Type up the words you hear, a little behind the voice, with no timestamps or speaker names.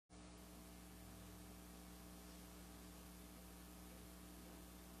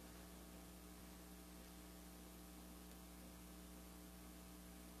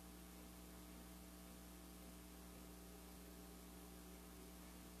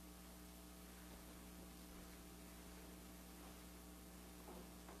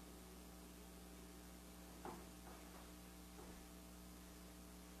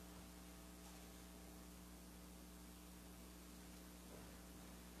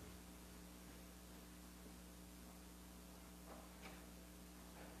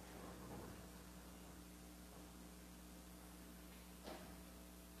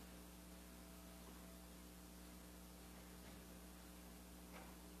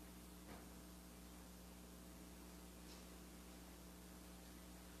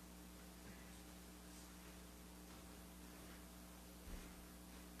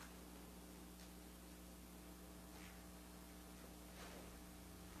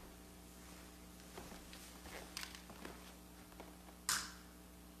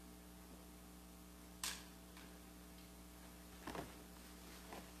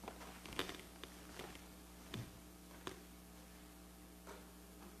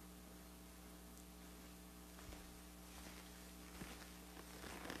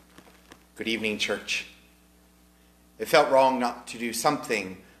Good evening, church. It felt wrong not to do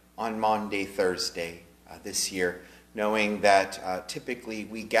something on Maundy Thursday this year, knowing that typically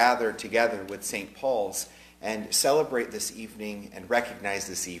we gather together with St. Paul's and celebrate this evening and recognize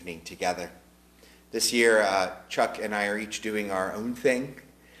this evening together. This year, Chuck and I are each doing our own thing,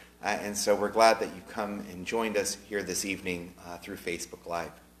 and so we're glad that you come and joined us here this evening through Facebook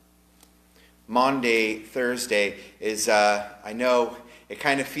Live. Maundy Thursday is, I know, it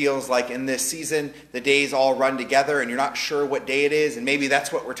kind of feels like in this season, the days all run together and you're not sure what day it is, and maybe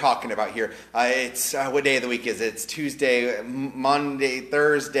that's what we're talking about here. It's what day of the week is it? It's Tuesday, Monday,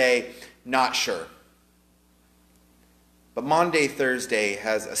 Thursday, not sure. But Maundy Thursday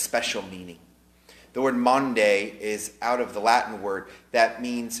has a special meaning. The word Maundy is out of the Latin word that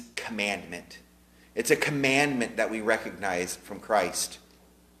means commandment. It's a commandment that we recognize from Christ.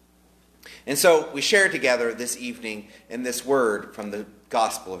 And so we share together this evening in this word from the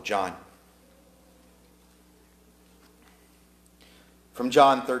Gospel of John. From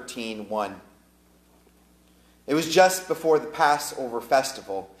John 13:1. It was just before the Passover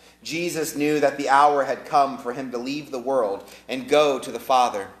festival. Jesus knew that the hour had come for him to leave the world and go to the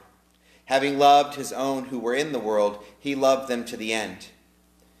Father. Having loved his own who were in the world, he loved them to the end.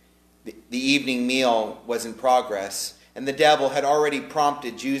 The evening meal was in progress, and the devil had already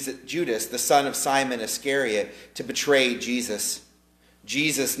prompted Judas, the son of Simon Iscariot, to betray Jesus.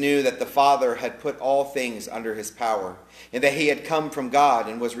 Jesus knew that the Father had put all things under his power, and that he had come from God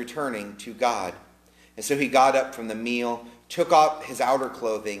and was returning to God. And so he got up from the meal, took off his outer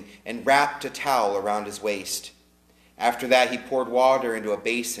clothing, and wrapped a towel around his waist. After that he poured water into a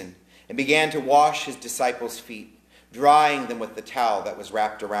basin and began to wash his disciples' feet, drying them with the towel that was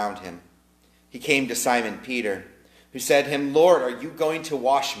wrapped around him. He came to Simon Peter, who said to him, "Lord, are you going to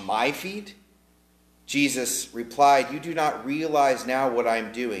wash my feet?" Jesus replied, "You do not realize now what I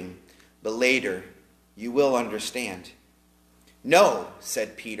am doing, but later you will understand." "No,"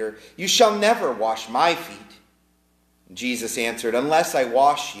 said Peter, "you shall never wash my feet." Jesus answered, "Unless I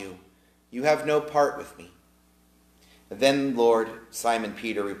wash you, you have no part with me." "Then, Lord," Simon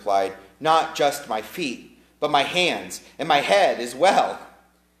Peter replied, "not just my feet, but my hands and my head as well."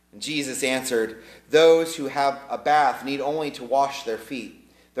 And Jesus answered, "Those who have a bath need only to wash their feet.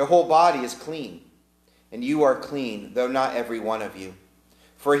 Their whole body is clean. And you are clean, though not every one of you."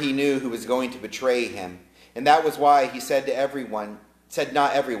 For he knew who was going to betray him, and that was why he said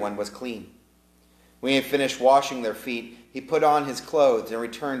not everyone was clean. When he had finished washing their feet, he put on his clothes and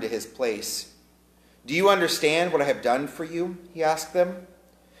returned to his place. "Do you understand what I have done for you?" he asked them.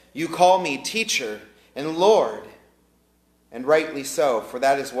 "You call me teacher and Lord, and rightly so, for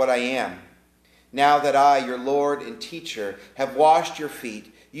that is what I am. Now that I, your Lord and teacher, have washed your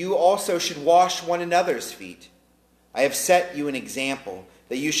feet, you also should wash one another's feet. I have set you an example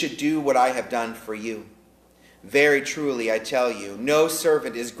that you should do what I have done for you. Very truly, I tell you, no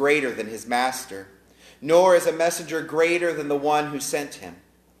servant is greater than his master, nor is a messenger greater than the one who sent him.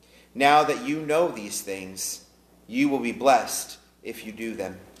 Now that you know these things, you will be blessed if you do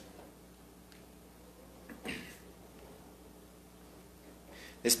them."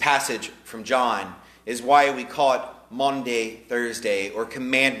 This passage from John is why we call it Maundy Thursday or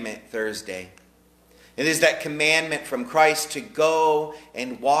Commandment Thursday. It is that commandment from Christ to go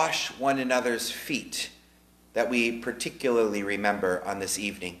and wash one another's feet that we particularly remember on this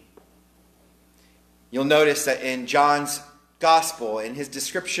evening. You'll notice that in John's Gospel, in his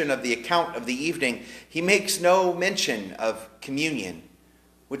description of the account of the evening, he makes no mention of communion,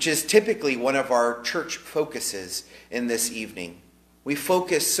 which is typically one of our church focuses in this evening. We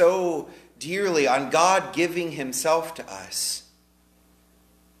focus so dearly on God giving himself to us,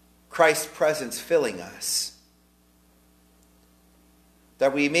 Christ's presence filling us,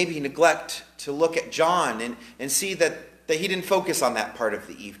 that we maybe neglect to look at John and see that he didn't focus on that part of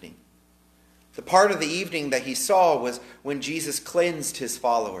the evening. The part of the evening that he saw was when Jesus cleansed his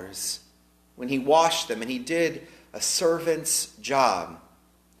followers, when he washed them, and he did a servant's job,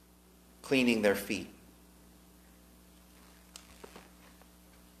 cleaning their feet.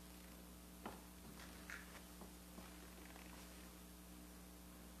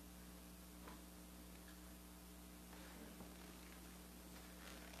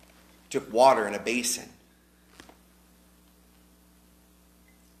 Took water in a basin.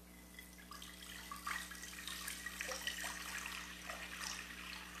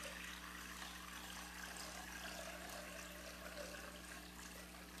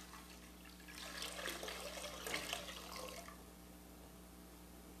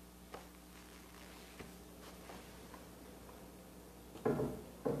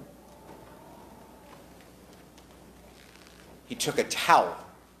 He took a towel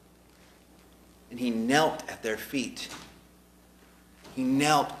and he knelt at their feet. He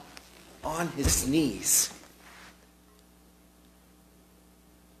knelt on his knees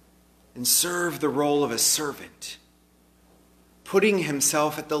and served the role of a servant, putting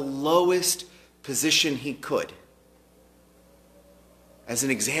himself at the lowest position he could as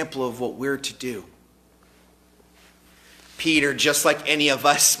an example of what we're to do. Peter, just like any of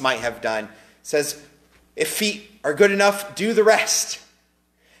us might have done, says, if feet are good enough, do the rest.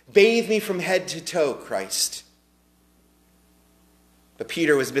 Bathe me from head to toe, Christ. But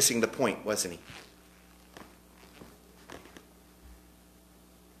Peter was missing the point, wasn't he?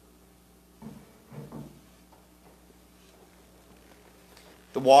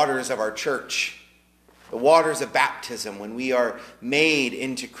 The waters of our church, the waters of baptism, when we are made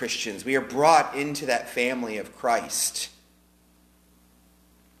into Christians, we are brought into that family of Christ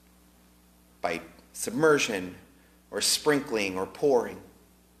by submersion or sprinkling or pouring.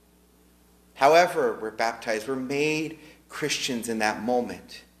 However we're baptized, we're made Christians in that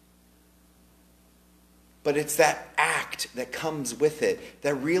moment. But it's that act that comes with it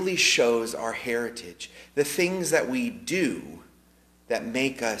that really shows our heritage. The things that we do that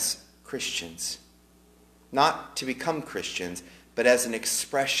make us Christians. Not to become Christians, but as an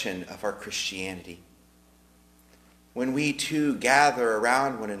expression of our Christianity. When we too gather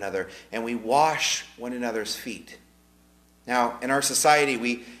around one another and we wash one another's feet. Now, in our society,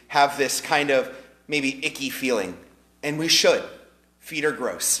 we have this kind of maybe icky feeling, and we should. Feet are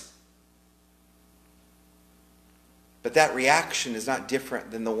gross. But that reaction is not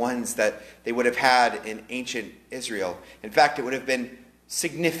different than the ones that they would have had in ancient Israel. In fact, it would have been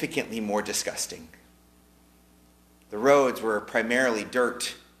significantly more disgusting. The roads were primarily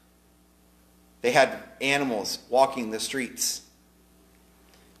dirt. They had animals walking the streets.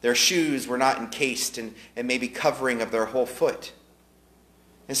 Their shoes were not encased and maybe covering of their whole foot.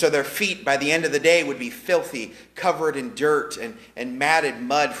 And so their feet, by the end of the day, would be filthy, covered in dirt and matted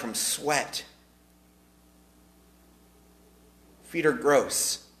mud from sweat. Feet are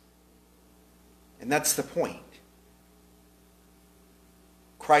gross. And that's the point.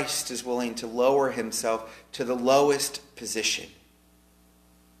 Christ is willing to lower himself to the lowest position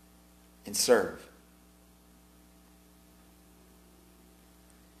and serve.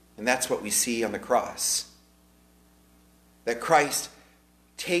 And that's what we see on the cross. That Christ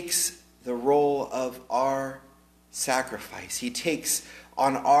takes the role of our sacrifice. He takes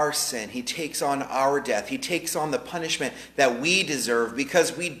on our sin. He takes on our death. He takes on the punishment that we deserve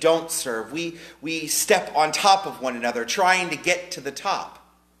because we don't serve. We step on top of one another trying to get to the top.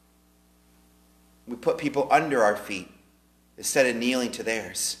 We put people under our feet instead of kneeling to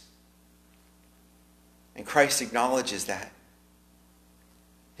theirs. And Christ acknowledges that.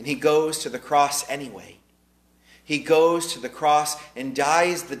 And he goes to the cross anyway. He goes to the cross and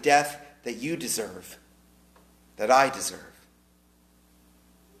dies the death that you deserve, that I deserve.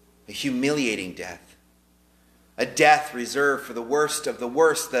 A humiliating death. A death reserved for the worst of the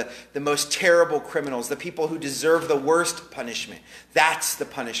worst, the most terrible criminals, the people who deserve the worst punishment. That's the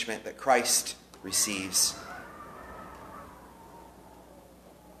punishment that Christ receives.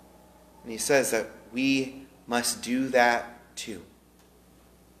 And he says that we must do that too.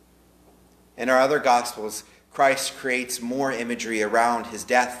 In our other Gospels, Christ creates more imagery around his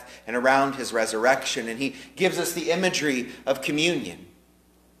death and around his resurrection, and he gives us the imagery of communion.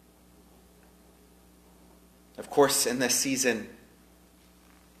 Of course, in this season,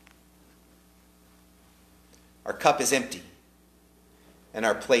 our cup is empty and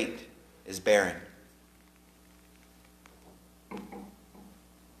our plate is barren.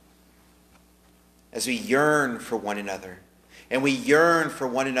 As we yearn for one another, and we yearn for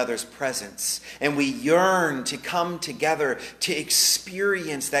one another's presence, and we yearn to come together to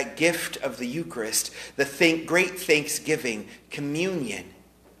experience that gift of the Eucharist, the great thanksgiving, communion.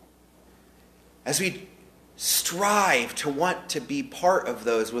 As we strive to want to be part of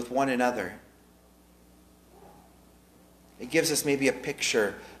those with one another, it gives us maybe a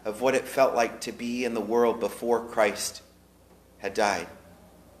picture of what it felt like to be in the world before Christ had died.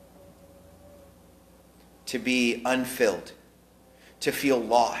 To be unfilled, to feel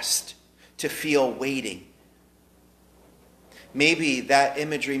lost, to feel waiting. Maybe that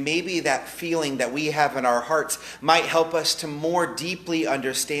imagery, maybe that feeling that we have in our hearts might help us to more deeply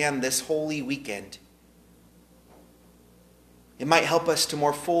understand this holy weekend. It might help us to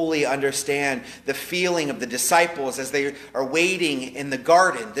more fully understand the feeling of the disciples as they are waiting in the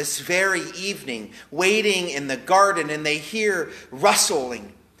garden this very evening, waiting in the garden, and they hear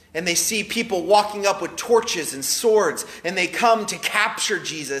rustling, and they see people walking up with torches and swords, and they come to capture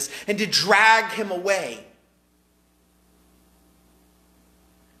Jesus and to drag him away.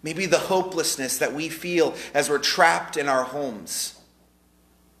 Maybe the hopelessness that we feel as we're trapped in our homes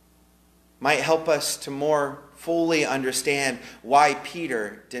might help us to more fully understand why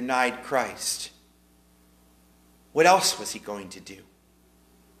Peter denied Christ. What else was he going to do?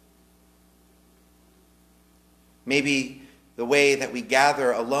 Maybe the way that we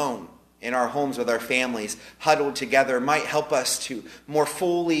gather alone in our homes with our families, huddled together, might help us to more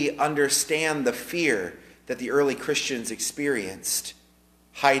fully understand the fear that the early Christians experienced,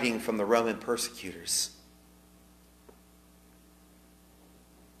 hiding from the Roman persecutors.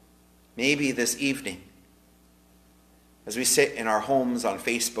 Maybe this evening, as we sit in our homes on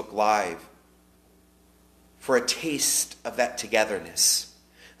Facebook Live, for a taste of that togetherness,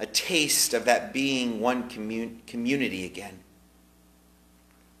 a taste of that being one community again.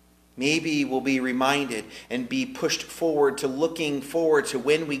 Maybe we'll be reminded and be pushed forward to looking forward to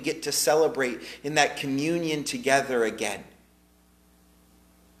when we get to celebrate in that communion together again.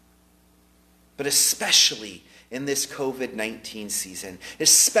 But especially in this COVID-19 season,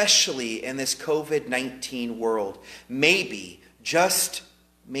 especially in this COVID-19 world, maybe, just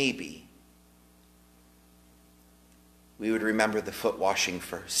maybe, we would remember the foot washing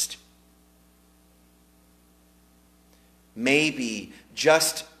first. Maybe,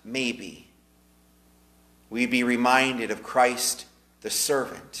 just maybe, we'd be reminded of Christ the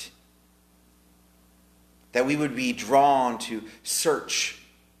servant. That we would be drawn to search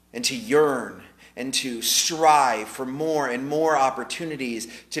and to yearn and to strive for more and more opportunities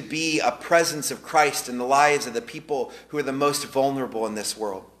to be a presence of Christ in the lives of the people who are the most vulnerable in this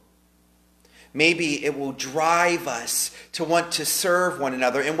world. Maybe it will drive us to want to serve one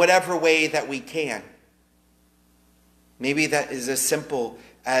another in whatever way that we can. Maybe that is as simple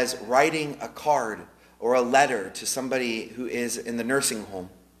as writing a card or a letter to somebody who is in the nursing home,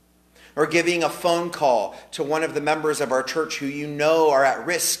 or giving a phone call to one of the members of our church who you know are at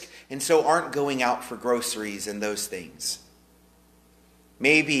risk and so aren't going out for groceries and those things.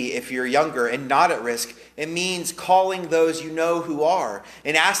 Maybe if you're younger and not at risk, it means calling those you know who are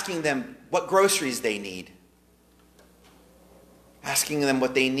and asking them what groceries they need. Asking them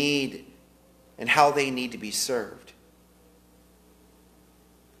what they need and how they need to be served.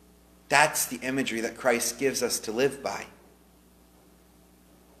 That's the imagery that Christ gives us to live by.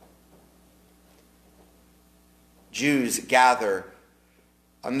 Jews gather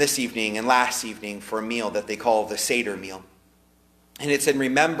on this evening and last evening for a meal that they call the Seder meal. And it's in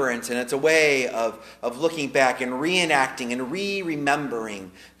remembrance, and it's a way of looking back and reenacting and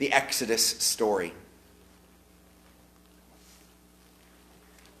remembering the Exodus story.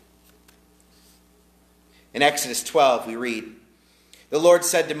 In Exodus 12, we read, "The Lord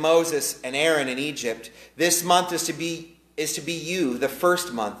said to Moses and Aaron in Egypt, 'This month is to be you, the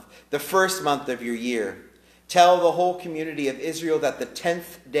first month of your year. Tell the whole community of Israel that the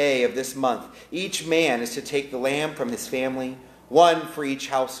 10th day of this month, each man is to take the lamb from his family, one for each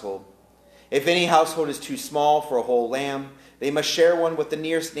household. If any household is too small for a whole lamb, they must share one with the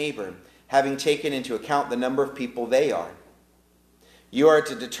nearest neighbor, having taken into account the number of people they are. You are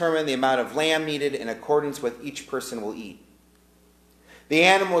to determine the amount of lamb needed in accordance with each person will eat. The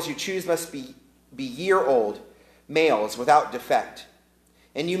animals you choose must be year-old, males without defect,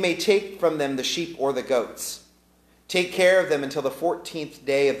 and you may take from them the sheep or the goats. Take care of them until the 14th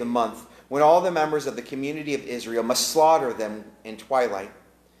day of the month, when all the members of the community of Israel must slaughter them in twilight.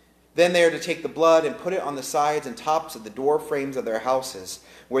 Then they are to take the blood and put it on the sides and tops of the door frames of their houses,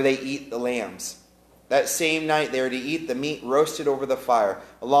 where they eat the lambs. That same night they are to eat the meat roasted over the fire,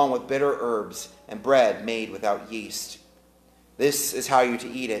 along with bitter herbs and bread made without yeast. This is how you are to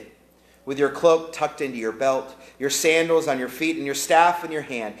eat it, with your cloak tucked into your belt, your sandals on your feet, and your staff in your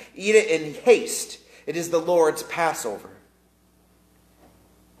hand. Eat it in haste. It is the Lord's Passover.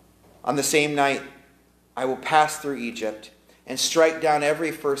 On the same night I will pass through Egypt and strike down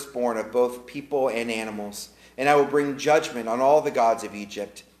every firstborn of both people and animals, and I will bring judgment on all the gods of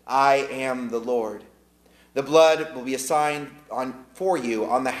Egypt. I am the Lord. The blood will be assigned for you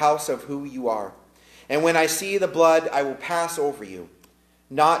on the house of who you are. And when I see the blood, I will pass over you.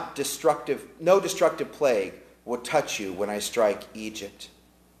 No destructive plague will touch you when I strike Egypt.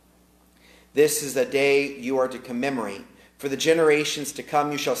 This is the day you are to commemorate. For the generations to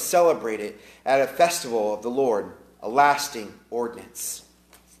come, you shall celebrate it at a festival of the Lord, a lasting ordinance."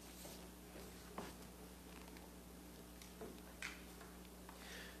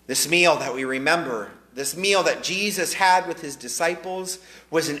 This meal that we remember, this meal that Jesus had with his disciples,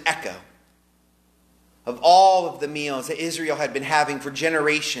 was an echo of all of the meals that Israel had been having for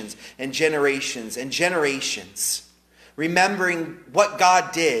generations and generations and generations, remembering what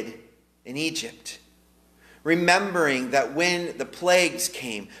God did in Egypt, remembering that when the plagues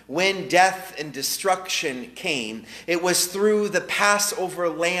came, when death and destruction came, it was through the Passover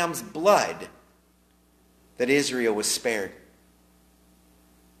lamb's blood that Israel was spared.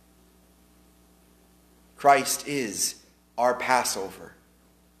 Christ is our Passover.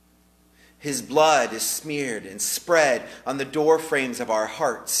 His blood is smeared and spread on the door frames of our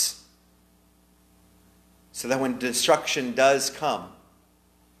hearts, so that when destruction does come,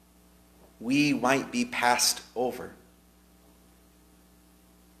 we might be passed over.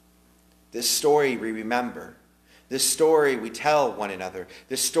 This story we remember. This story we tell one another.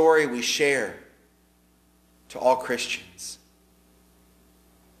 This story we share to all Christians.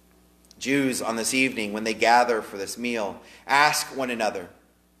 Jews on this evening, when they gather for this meal, ask one another,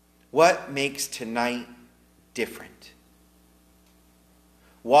 what makes tonight different?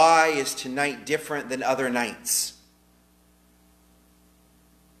 Why is tonight different than other nights?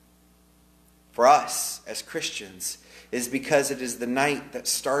 For us as Christians, it is because it is the night that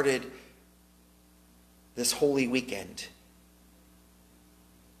started this Holy Weekend.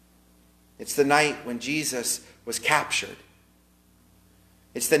 It's the night when Jesus was captured.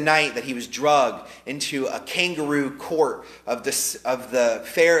 It's the night that he was dragged into a kangaroo court of the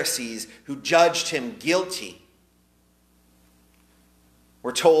Pharisees who judged him guilty.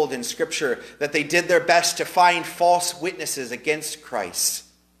 We're told in Scripture that they did their best to find false witnesses against Christ,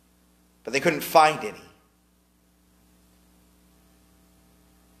 but they couldn't find any.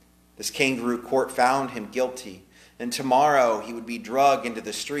 This kangaroo court found him guilty, and tomorrow he would be dragged into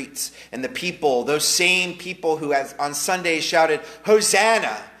the streets. And the people, those same people who on Sunday shouted,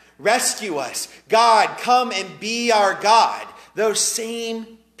 Hosanna, rescue us, God, come and be our God. Those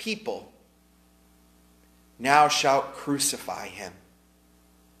same people now shout, crucify him,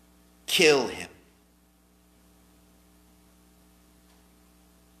 kill him.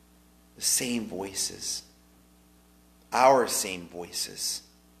 The same voices, our same voices.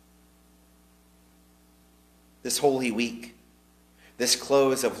 This Holy Week, this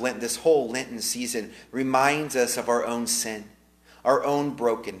close of Lent, this whole Lenten season reminds us of our own sin, our own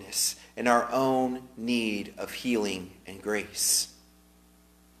brokenness, and our own need of healing and grace.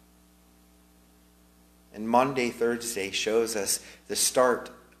 And Maundy, Thursday, shows us the start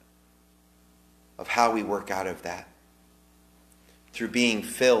of how we work out of that, through being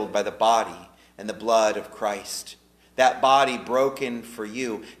filled by the body and the blood of Christ. That body broken for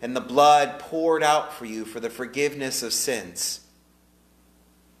you and the blood poured out for you for the forgiveness of sins.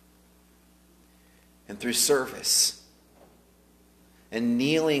 And through service and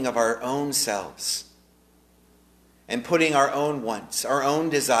kneeling of our own selves and putting our own wants, our own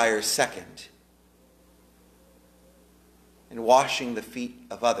desires second, and washing the feet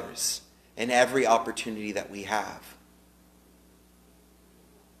of others in every opportunity that we have.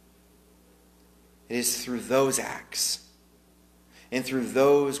 It is through those acts and through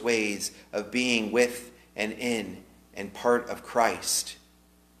those ways of being with and in and part of Christ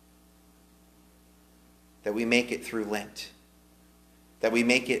that we make it through Lent, that we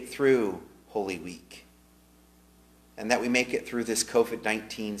make it through Holy Week, and that we make it through this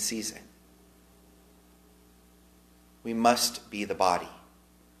COVID-19 season. We must be the body.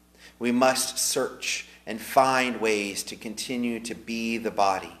 We must search and find ways to continue to be the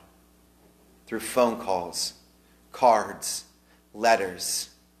body through phone calls, cards, letters.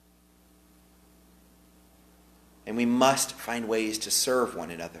 And we must find ways to serve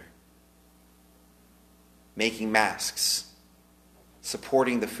one another, making masks,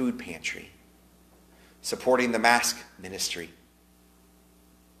 supporting the food pantry, supporting the mask ministry,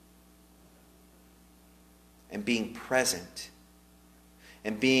 and being present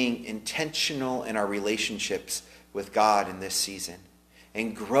and being intentional in our relationships with God in this season,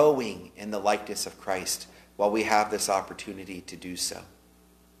 and growing in the likeness of Christ while we have this opportunity to do so.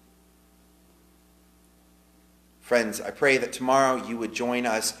 Friends, I pray that tomorrow you would join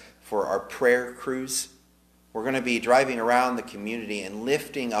us for our prayer cruise. We're going to be driving around the community and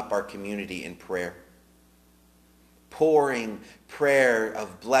lifting up our community in prayer, pouring prayer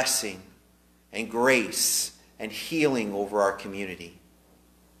of blessing and grace and healing over our community.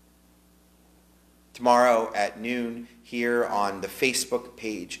 Tomorrow at noon here on the Facebook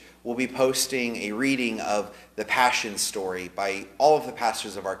page, we'll be posting a reading of the Passion story by all of the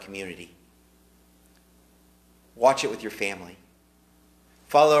pastors of our community. Watch it with your family.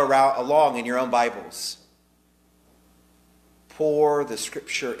 Follow along in your own Bibles. Pour the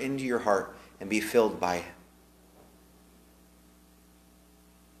Scripture into your heart and be filled by it.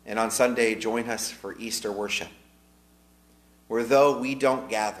 And on Sunday, join us for Easter worship, where though we don't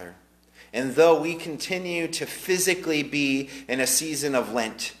gather, and though we continue to physically be in a season of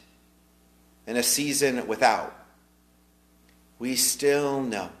Lent, in a season without, we still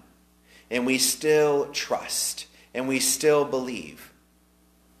know, and we still trust, and we still believe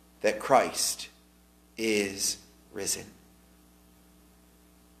that Christ is risen.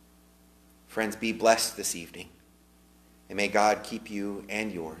 Friends, be blessed this evening, and may God keep you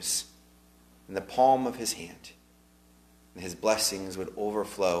and yours in the palm of his hand, and his blessings would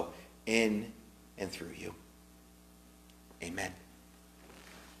overflow in and through you. Amen.